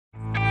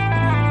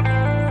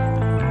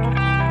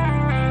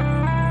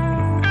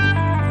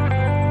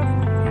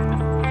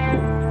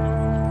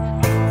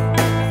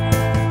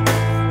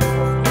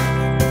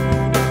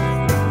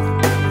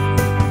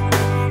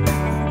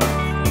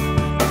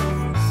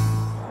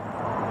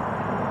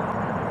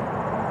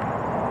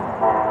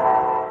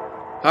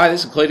Hi,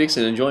 this is Clay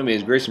Dixon, and joining me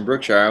is Grayson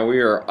Brookshire.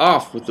 We are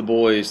off with the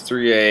boys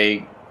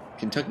 3A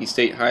Kentucky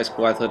State High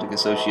School Athletic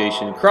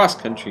Association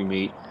cross-country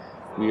meet.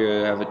 We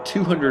have a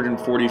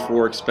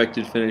 244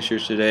 expected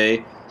finishers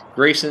today.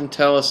 Grayson,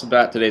 tell us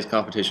about today's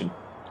competition.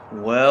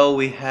 Well,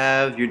 we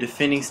have your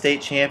defending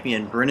state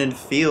champion, Brennan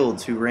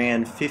Fields, who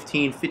ran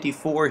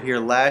 15:54 here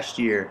last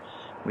year.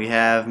 We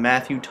have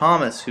Matthew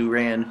Thomas, who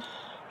ran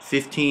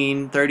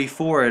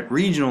 15:34 at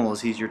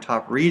regionals. He's your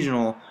top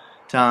regional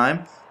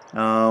time.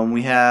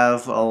 We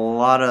have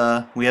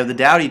the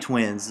Dowdy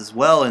twins as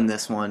well in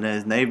this one,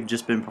 and they've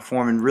just been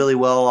performing really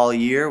well all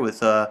year.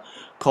 With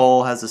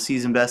Cole has a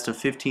season best of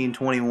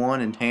 15:21,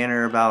 and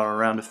Tanner about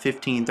around a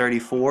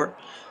 15:34.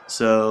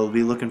 So we'll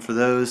be looking for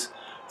those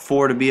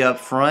four to be up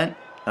front.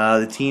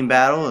 The team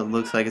battle, it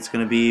looks like it's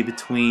going to be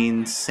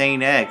between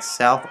St. X,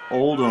 South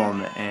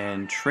Oldham,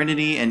 and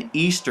Trinity and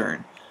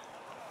Eastern.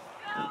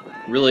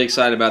 Really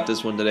excited about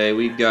this one today.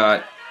 We've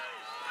got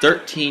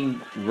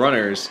 13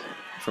 runners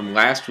from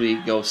last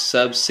week go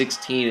sub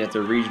 16 at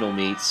their regional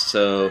meets,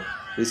 so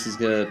this is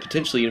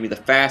potentially going to be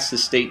the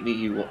fastest state meet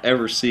you will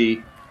ever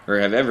see, or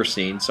have ever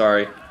seen,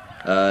 sorry.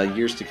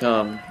 Years to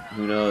come,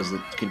 who knows, the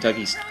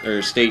Kentucky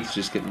State's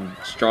just getting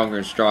stronger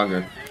and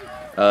stronger.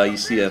 You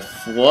see a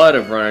flood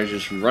of runners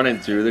just running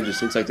through. It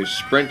just looks like they're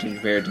sprinting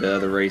compared to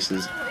other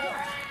races.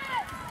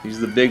 These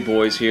are the big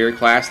boys here.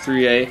 Class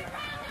 3A.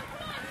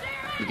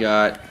 We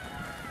got,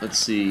 let's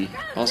see,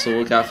 also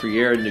look out for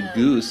Yared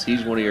Nagoose.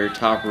 He's one of your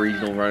top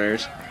regional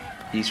runners.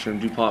 He's from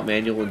DuPont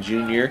Manual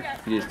Jr.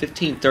 He did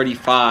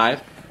 15:35.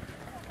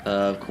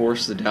 Of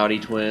course, the Dowdy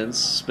twins.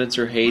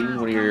 Spencer Hayden,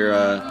 one of your,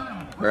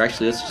 or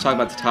actually, let's talk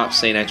about the top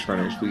St. X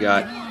runners. We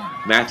got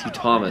Matthew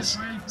Thomas,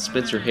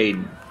 Spencer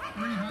Hayden,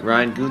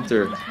 Ryan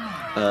Gunther,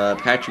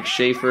 Patrick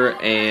Schaefer,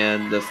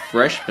 and the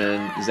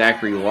freshman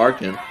Zachary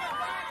Larkin.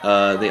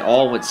 They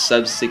all went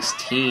sub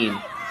 16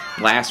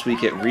 last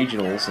week at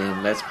regionals,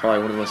 and that's probably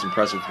one of the most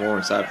impressive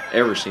performances I've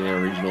ever seen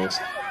at regionals,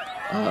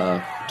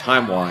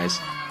 time-wise.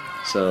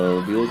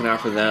 So be looking out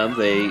for them.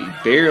 They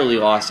barely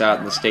lost out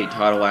in the state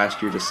title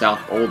last year to South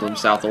Oldham.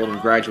 South Oldham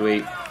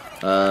graduate,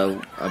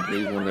 I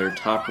believe, one of their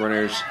top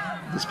runners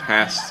this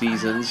past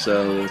season.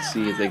 So let's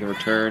see if they can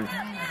return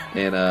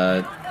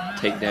and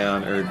take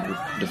down or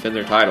defend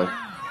their title.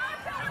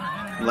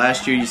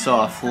 Last year you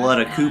saw a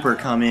flood of Cooper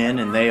come in,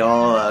 and they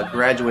all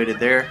graduated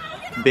their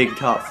big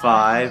top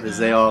five as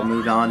they all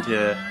moved on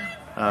to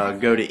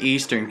go to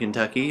Eastern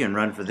Kentucky and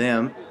run for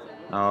them.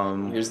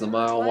 Here's the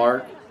mile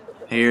mark.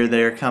 Here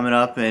they're coming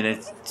up, and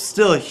it's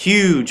still a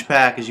huge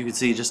pack, as you can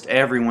see. Just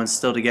everyone's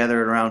still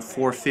together at around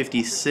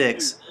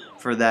 4:56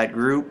 for that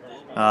group,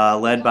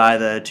 led by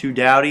the two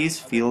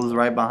Dowdies. Fields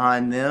right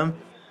behind them.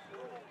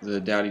 The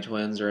Dowdy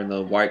twins are in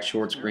the white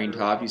shorts, green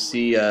top. You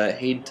see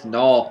Hayden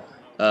Tanal,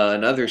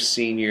 another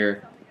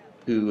senior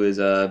who has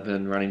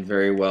been running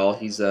very well.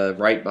 He's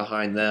right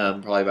behind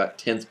them, probably about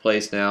 10th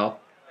place now.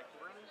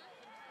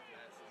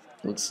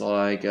 Looks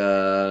like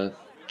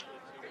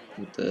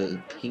with the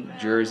pink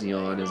jersey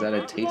on, is that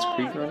a Tate's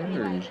Creek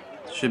runner?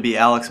 Or? Should be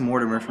Alex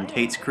Mortimer from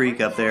Tate's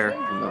Creek up there. If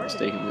I'm not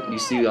mistaken. You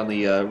see on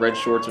the red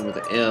shorts and with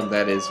the M,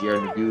 that is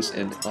Yared Nagoose,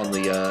 and on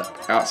the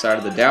outside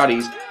of the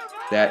Dowdies,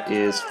 that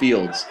is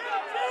Fields,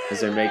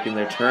 as they're making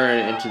their turn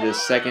into the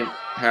second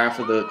half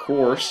of the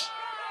course.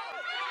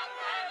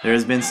 There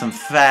has been some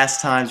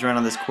fast times run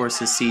on this course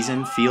this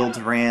season. Fields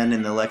ran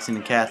in the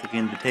Lexington Catholic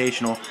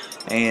Invitational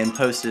and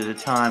posted a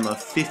time of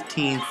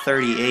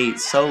 15:38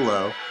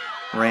 solo.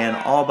 Ran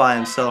all by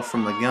himself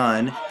from the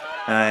gun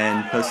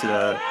and posted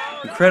a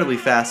incredibly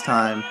fast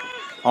time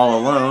all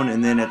alone.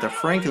 And then at the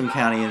Franklin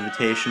County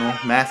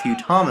Invitational, Matthew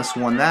Thomas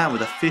won that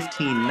with a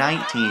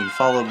 15:19,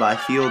 followed by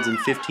Fields in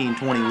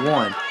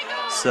 15:21.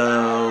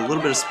 So a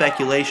little bit of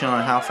speculation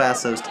on how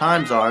fast those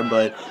times are,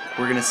 but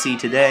we're going to see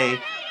today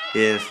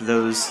if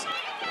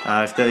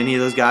any of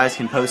those guys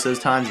can post those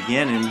times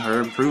again and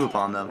improve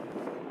upon them.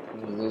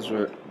 Those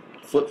were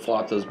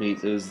flip-flop, those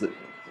meets. It was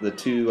the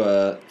two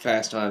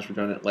fast times were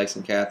done at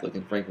Lexington Catholic,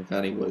 and Franklin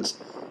County was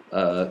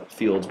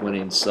Fields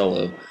winning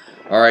solo.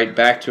 All right,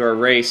 back to our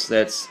race.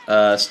 That's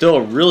still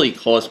a really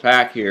close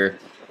pack here,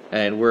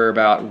 and we're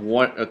about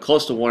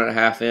close to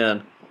 1.5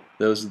 in.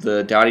 Those are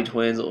the Dowdy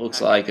twins. It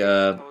looks like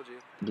I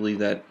believe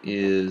that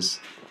is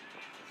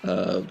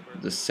the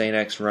St.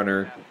 X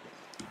runner.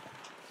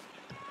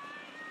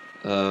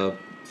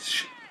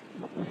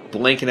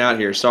 Blanking out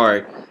here,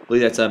 sorry. I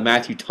believe that's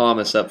Matthew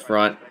Thomas up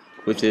front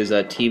with his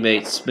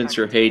teammate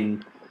Spencer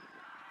Hayden.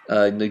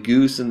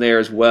 Nagoose in there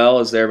as well,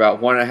 as they're about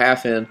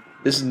 1.5 in.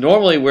 This is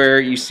normally where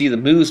you see the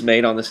moves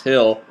made on this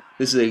hill.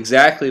 This is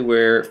exactly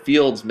where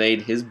Fields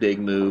made his big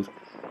move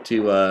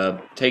to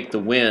take the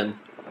win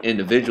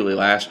individually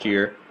last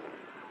year.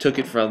 Took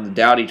it from the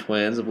Dowdy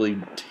twins. I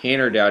believe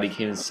Tanner Dowdy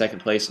came in second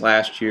place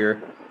last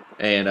year,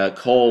 and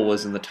Cole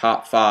was in the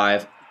top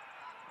 5.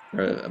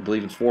 I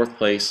believe in 4th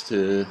place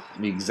to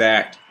be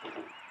exact.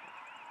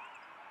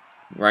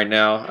 Right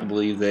now, I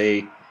believe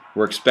they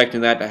were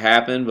expecting that to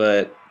happen,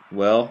 but,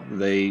 well,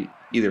 they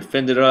either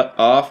fended it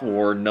off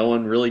or no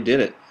one really did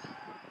it.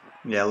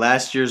 Yeah,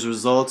 last year's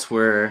results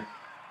were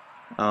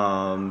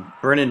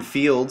Brennan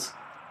Fields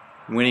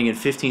winning in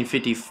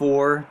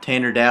 15:54,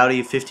 Tanner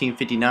Dowdy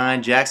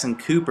 15:59, Jackson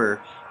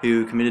Cooper,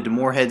 who committed to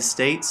Morehead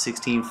State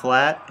 16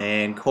 flat,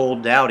 and Cole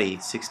Dowdy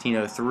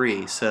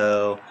 16:03.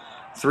 So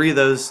 3 of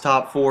those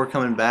top 4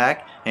 coming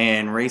back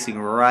and racing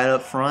right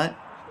up front.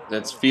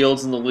 That's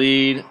Fields in the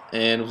lead,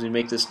 and as we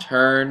make this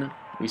turn,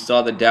 we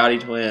saw the Dowdy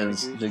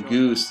twins. The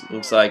Goose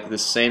looks like the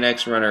St.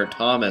 X runner,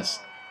 Thomas.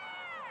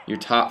 Your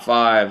top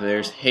 5.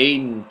 There's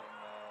Hayden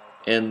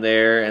in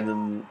there, and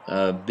then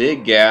a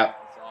big gap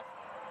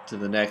to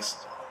the next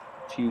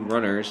few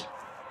runners.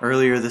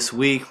 Earlier this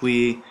week,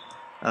 we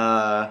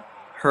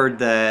heard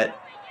that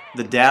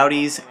the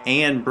Dowdys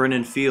and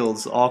Brennan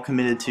Fields all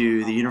committed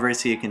to the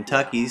University of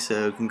Kentucky,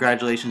 so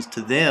congratulations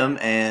to them,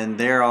 and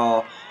they're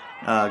all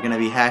going to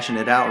be hashing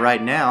it out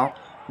right now,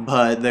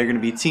 but they're going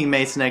to be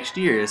teammates next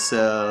year,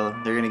 so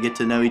they're going to get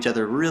to know each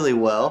other really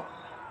well.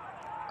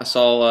 I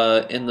saw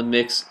in the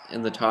mix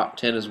in the top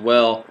 10 as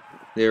well,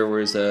 there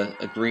was a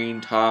green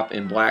top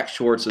and black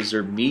shorts. Those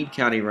are Meade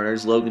County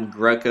runners, Logan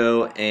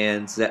Greco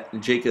and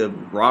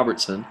Jacob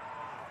Robertson.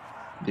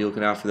 Be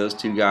looking out for those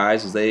 2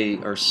 guys as they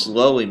are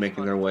slowly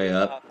making their way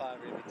up.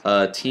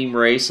 Team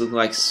race looking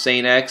like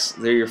St. X.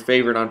 They're your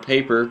favorite on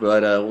paper,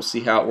 but we'll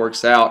see how it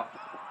works out.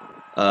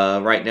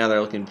 Right now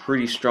they're looking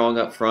pretty strong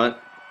up front.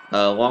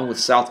 Along with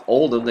South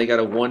Oldham, they got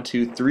a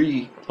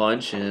 1-2-3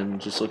 punch,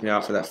 and just looking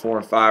out for that 4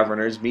 and 5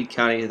 runners. Meade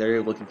County,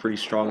 they're looking pretty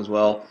strong as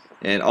well,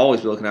 and always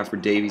be looking out for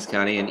Davies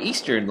County and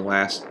Eastern.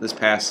 This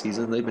past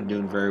season, they've been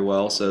doing very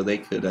well, so they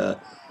could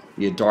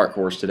be a dark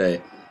horse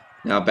today.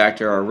 Now back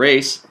to our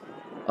race.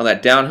 On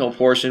that downhill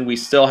portion, we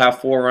still have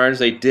 4 runners.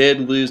 They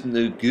did lose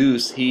the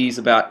Goose. He's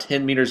about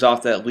 10 meters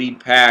off that lead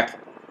pack.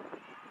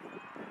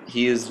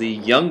 He is the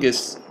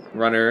youngest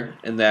runner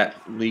in that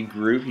lead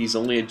group. He's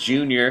only a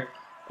junior.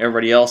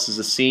 Everybody else is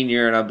a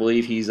senior, and I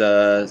believe he's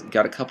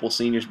got a couple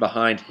seniors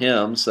behind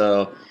him,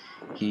 so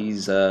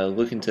he's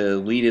looking to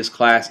lead his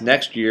class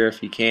next year if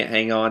he can't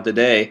hang on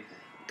today.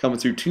 Coming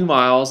through 2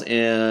 miles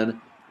and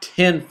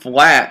 10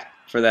 flat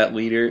for that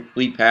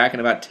lead pack, and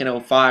about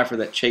 10:05 for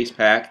that chase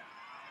pack.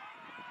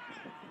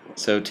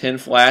 So 10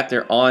 flat,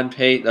 they're on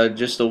pace,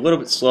 just a little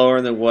bit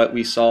slower than what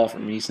we saw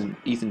from Ethan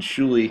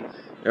Shuley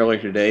earlier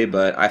today,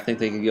 but I think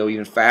they can go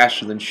even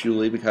faster than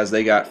Shuley because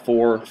they got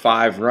 4 or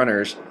 5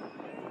 runners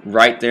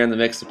right there in the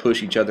mix to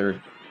push each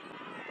other.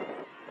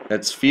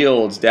 That's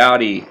Fields,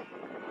 Dowdy.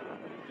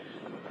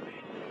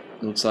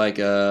 Looks like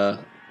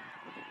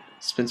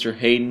Spencer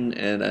Hayden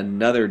and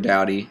another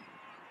Dowdy.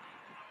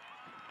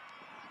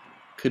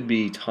 Could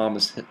be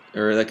Thomas,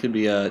 or that could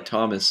be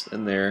Thomas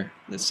in there,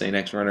 the St.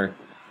 X runner.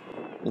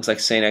 Looks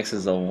like St. X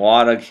has a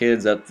lot of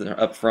kids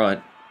up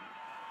front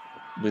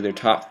with their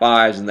top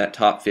 5s in that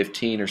top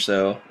 15 or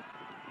so.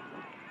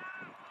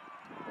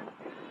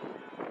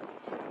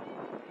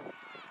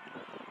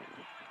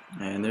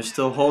 And they're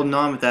still holding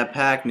on with that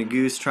pack.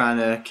 Nagoose trying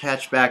to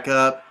catch back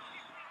up.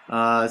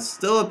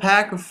 Still a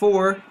pack of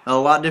 4. A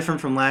lot different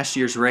from last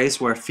year's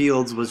race where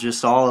Fields was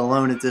just all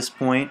alone at this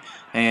point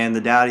and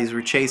the Dowdys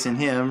were chasing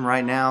him.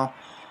 Right now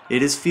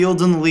it is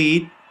Fields in the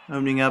lead,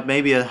 opening up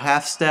maybe a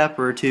half step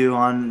or 2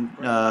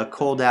 on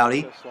Cole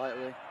Dowdy,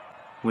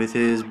 with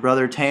his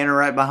brother Tanner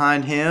right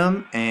behind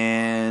him,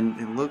 and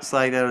it looks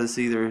like that was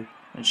it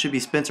should be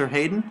Spencer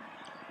Hayden.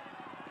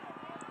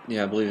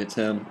 Yeah, I believe it's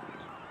him.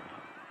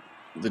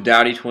 The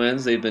Dowdy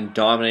twins, they've been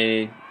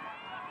dominating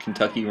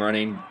Kentucky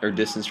running or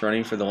distance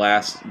running for the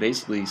last,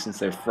 basically since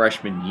their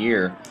freshman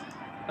year.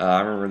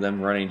 I remember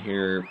them running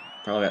here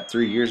probably about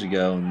 3 years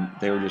ago, and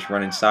they were just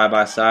running side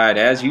by side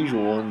as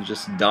usual and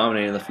just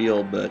dominating the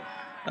field, but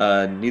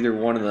neither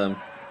one of them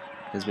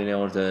has been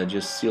able to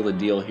just seal the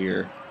deal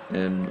here,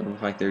 and it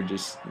looks like they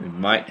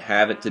might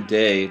have it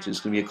today. It's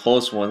just going to be a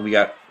close one.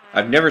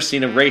 I've never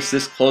seen a race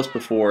this close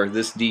before,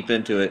 this deep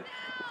into it.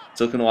 It's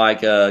looking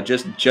like,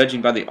 just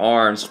judging by the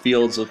arms,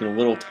 Fields looking a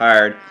little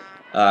tired.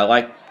 I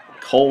like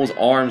Cole's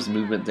arms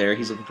movement there.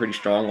 He's looking pretty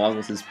strong along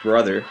with his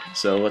brother.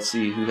 So let's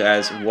see who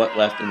has what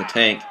left in the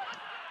tank.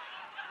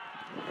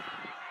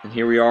 And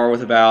here we are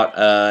with about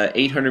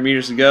 800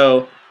 meters to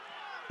go.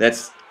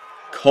 That's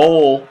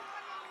Cole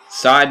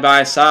side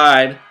by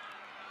side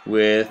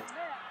with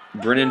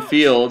Brennan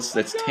Fields.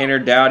 That's Tanner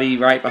Dowdy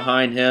right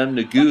behind him.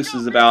 The Goose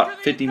is about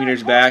 50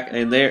 meters back,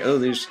 and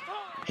there's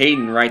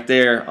Hayden right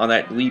there on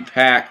that lead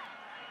pack.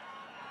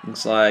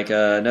 Looks like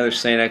another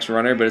St. X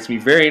runner, but it's going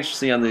to be very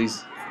interesting on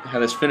how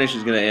this finish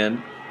is going to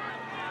end.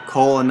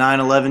 Cole a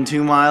 9:11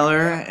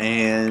 2-miler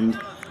and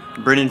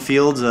Brennan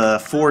Fields a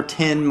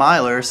 4:10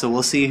 miler, so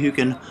we'll see who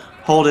can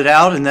hold it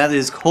out, and that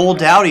is Cole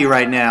Dowdy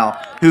right now,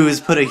 who has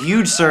put a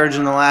huge surge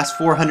in the last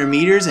 400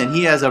 meters, and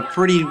he has a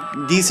pretty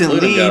decent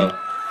lead.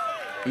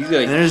 He's got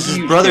a and there's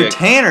huge his brother kick.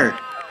 Tanner.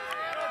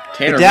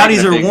 The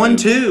Dowdys are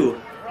 1-2.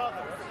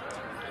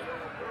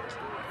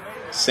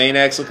 St.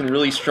 X looking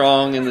really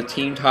strong in the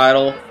team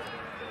title.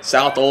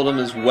 South Oldham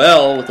as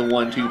well with a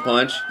 1-2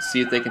 punch.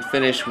 See if they can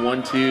finish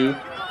 1-2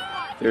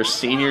 their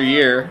senior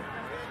year.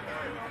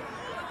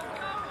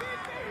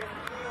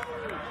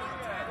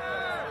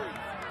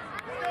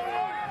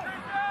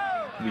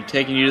 We'll be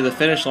taking you to the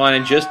finish line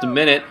in just a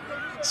minute.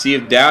 See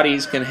if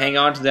Dowdy's can hang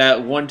on to that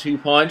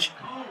 1-2 punch.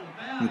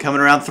 And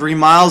coming around 3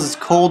 miles is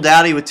Cole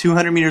Dowdy with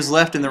 200 meters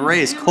left in the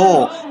race.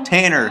 Cole,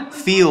 Tanner,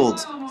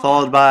 Fields,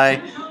 followed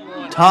by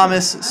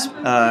Hayden,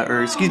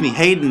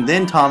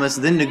 then Thomas,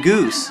 then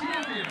Nagoose.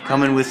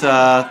 Coming with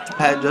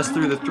just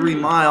through the 3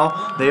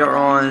 mile. They are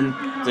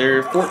on.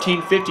 They're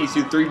 14:50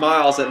 through 3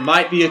 miles. That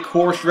might be a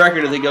course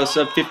record if they go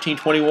sub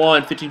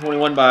 15:21.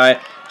 15:21 by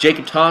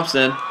Jacob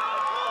Thompson.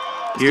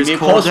 Here's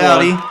Cole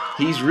Dowdy.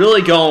 He's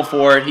really going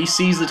for it. He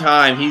sees the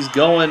time. He's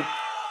going.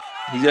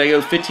 He's got to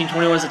go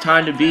 15:21 is the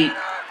time to beat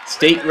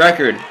state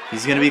record.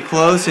 He's going to be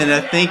close, and I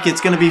think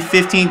it's going to be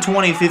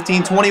 15:20,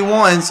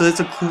 15:21. So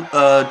it's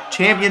a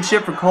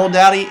championship for Cole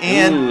Dowdy.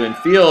 And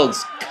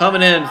Fields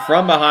coming in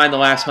from behind the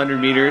last 100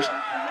 meters.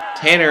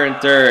 Tanner in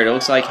third. It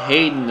looks like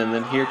Hayden, and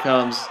then here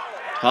comes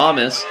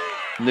Thomas.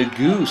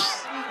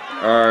 Nagoose,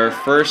 our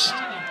first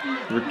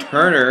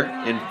returner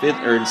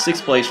in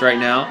sixth place right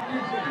now.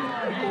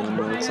 And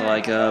it looks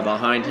like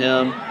behind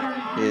him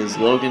is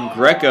Logan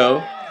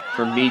Greco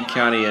from Meade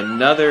County,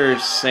 another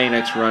St.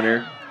 X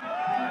runner.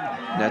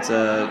 That's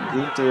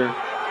Gunther.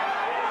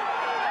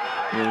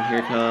 And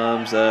here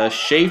comes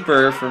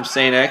Schaefer from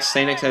St. X.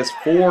 St. X has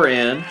 4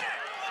 in.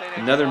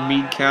 Another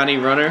Meade County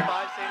runner.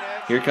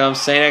 Here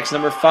comes St. X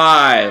number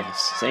 5.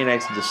 St.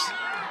 X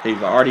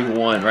they've already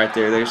won right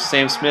there. There's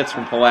Sam Smith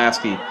from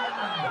Pulaski.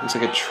 Looks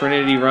like a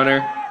Trinity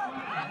runner.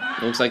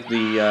 Looks like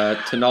the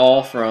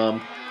Tenal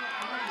from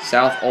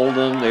South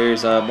Oldham.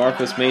 There's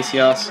Marcos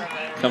Macias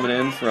coming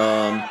in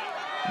from,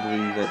 I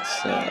believe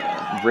that's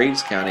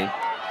Graves County.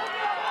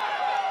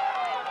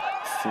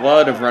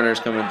 Flood of runners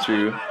coming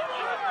through.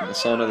 I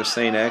saw another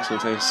St. X.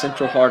 Looks like a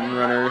Central Hardin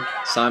runner,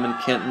 Simon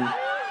Kenton.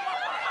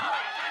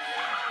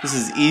 This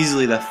is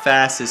easily the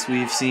fastest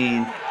we've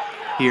seen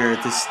here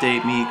at the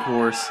state meet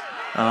course.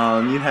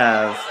 You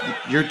have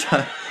your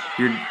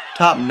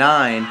top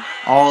 9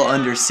 all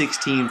under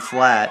 16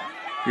 flat.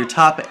 Your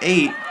top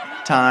 8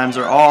 times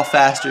are all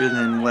faster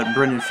than what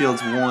Brendan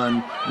Fields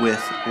won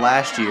with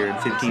last year in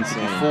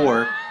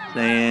 15:54.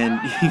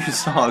 And you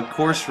saw a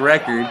course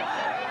record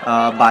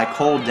by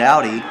Cole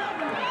Dowdy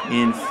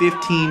in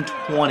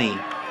 15:20.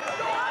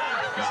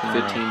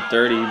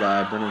 15:30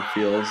 by Brendan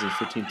Fields and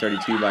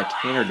 15:32 by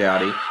Tanner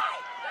Dowdy.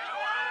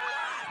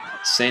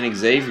 St.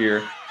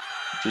 Xavier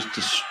just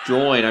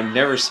destroying. I've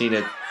never seen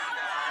a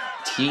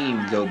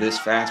team go this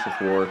fast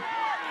before.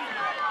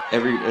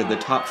 The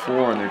top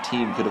 4 on their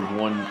team could have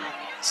won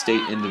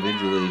state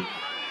individually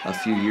a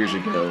few years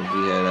ago.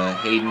 We had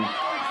Hayden,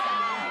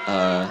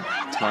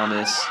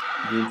 Thomas,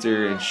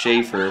 Gunther, and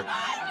Schaefer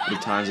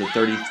with times of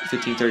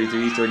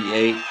 15:33,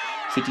 38,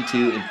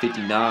 52, and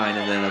 59.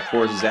 And then, of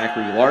course,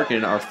 Zachary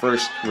Larkin, our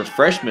first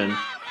freshman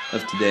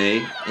of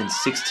today, in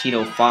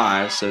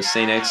 16:05. So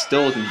St. X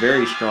still looking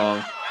very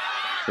strong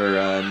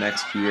for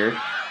next year.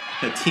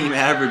 A team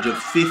average of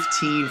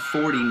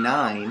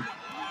 15:49.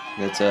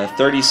 That's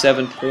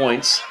 37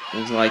 points.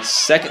 Looks like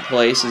second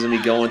place is going to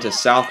be going to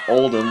South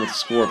Oldham with a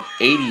score of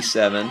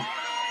 87.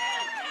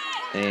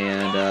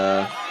 And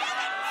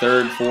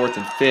third, fourth,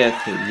 and fifth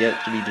have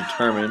yet to be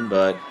determined,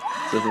 but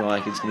it's looking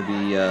like it's going to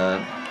be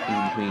in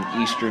between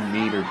Eastern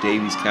Meade or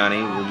Davies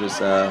County. We'll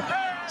just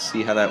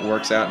see how that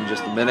works out in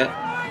just a minute.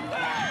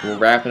 We'll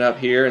wrap it up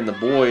here in the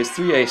boys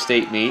 3A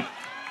state meet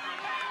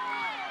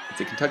at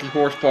the Kentucky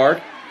Horse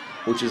Park,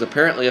 which is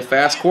apparently a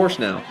fast course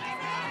now.